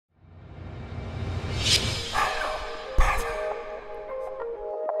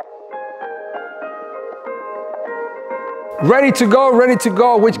Ready to go, ready to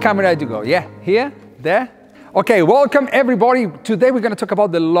go. Which camera to go? Yeah, here, there. Okay, welcome everybody. Today we're going to talk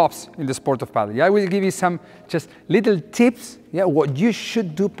about the lobs in the sport of paddle. Yeah, I will give you some just little tips, yeah, what you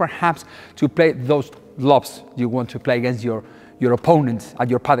should do perhaps to play those lobs you want to play against your opponents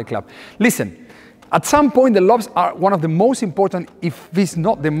at your paddle club. Listen, at some point the lobs are one of the most important, if it's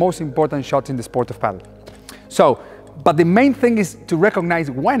not the most important shots in the sport of paddle. So, but the main thing is to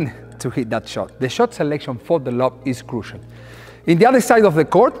recognize when to hit that shot. The shot selection for the lob is crucial. In the other side of the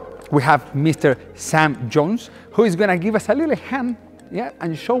court, we have Mr. Sam Jones, who is going to give us a little hand, yeah,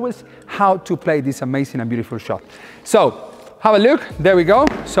 and show us how to play this amazing and beautiful shot. So, have a look, there we go.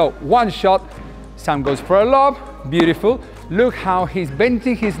 So, one shot, Sam goes for a lob, beautiful. Look how he's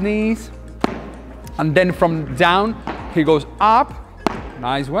bending his knees, and then from down, he goes up,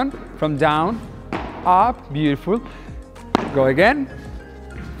 nice one. From down, up, beautiful. Go again,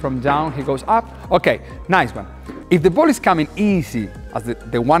 from down, he goes up. Okay, nice one. If the ball is coming easy, as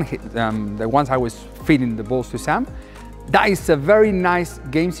the ones I was feeding the balls to Sam, that is a very nice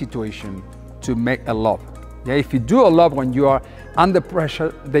game situation to make a lob. Yeah, if you do a lob when you are under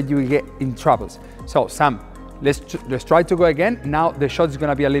pressure, then you will get in troubles. So Sam, let's try to go again. Now the shot is going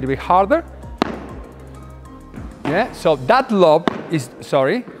to be a little bit harder. Yeah, so that lob is,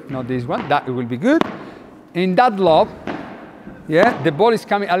 sorry, not this one, that will be good. In that lob, yeah, the ball is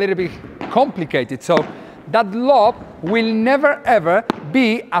coming a little bit complicated. So that lob will never ever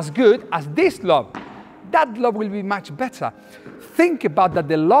be as good as this lob. That lob will be much better. Think about that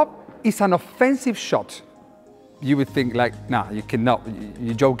the lob is an offensive shot. You would think like, nah, you cannot,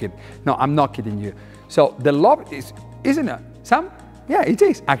 you're joking. No, I'm not kidding you. So the lob is, isn't it, Sam? Yeah, it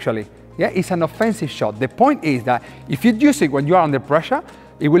is actually. Yeah, it's an offensive shot. The point is that if you use it when you are under pressure,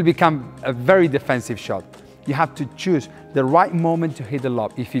 it will become a very defensive shot. You have to choose the right moment to hit the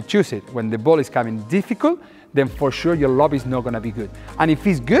lob. If you choose it when the ball is coming difficult, then for sure your lob is not going to be good. And if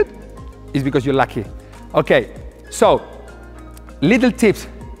it's good, it's because you're lucky. Okay, so little tips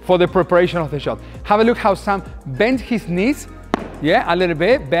for the preparation of the shot. Have a look how Sam bends his knees, yeah, a little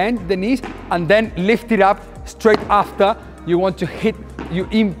bit, bend the knees, and then lift it up straight after you want to hit, you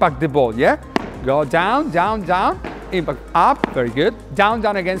impact the ball, yeah? Go down, down, down, impact up, very good. Down,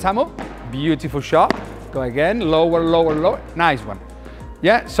 down again, Samu, beautiful shot. Go again, lower, lower, lower, nice one.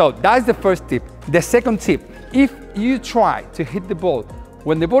 Yeah, so that's the first tip. The second tip, if you try to hit the ball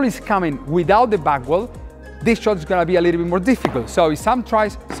when the ball is coming without the back wall, this shot is gonna be a little bit more difficult. So if Sam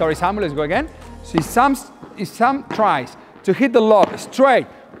tries, sorry Samuel, let's go again. So if Sam tries to hit the lob straight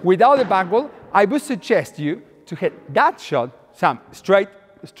without the back wall, I would suggest you to hit that shot, Sam, straight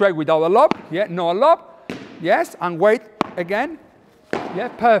without a lob, yeah, no lob, yes, and wait again. Yeah,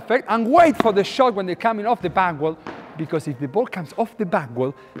 perfect. And wait for the shot when they're coming off the back wall, because if the ball comes off the back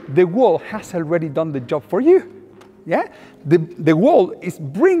wall, the wall has already done the job for you. Yeah, the wall is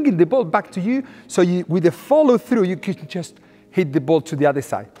bringing the ball back to you, so you, with the follow through, you can just hit the ball to the other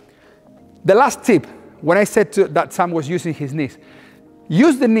side. The last tip, when I said that Sam was using his knees,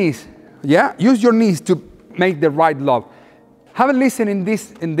 use the knees. Yeah, use your knees to make the right lob. Have a listen in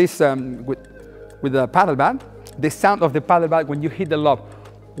this with the paddle bat. The sound of the paddle bat when you hit the lob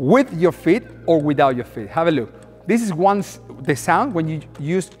with your feet or without your feet. Have a look. This is the sound when you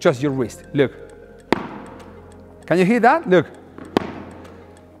use just your wrist. Look. Can you hear that? Look.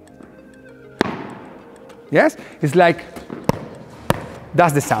 Yes? It's like,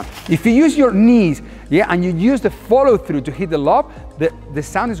 that's the sound. If you use your knees, yeah, and you use the follow through to hit the lob, the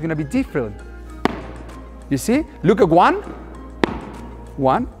sound is going to be different. You see? Look at one,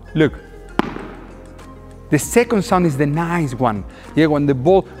 look. The second sound is the nice one. Yeah, when the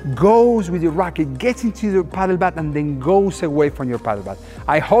ball goes with your racket, gets into your paddle bat, and then goes away from your paddle bat.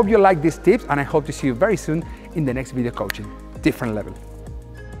 I hope you like these tips, and I hope to see you very soon in the next video coaching. Different level.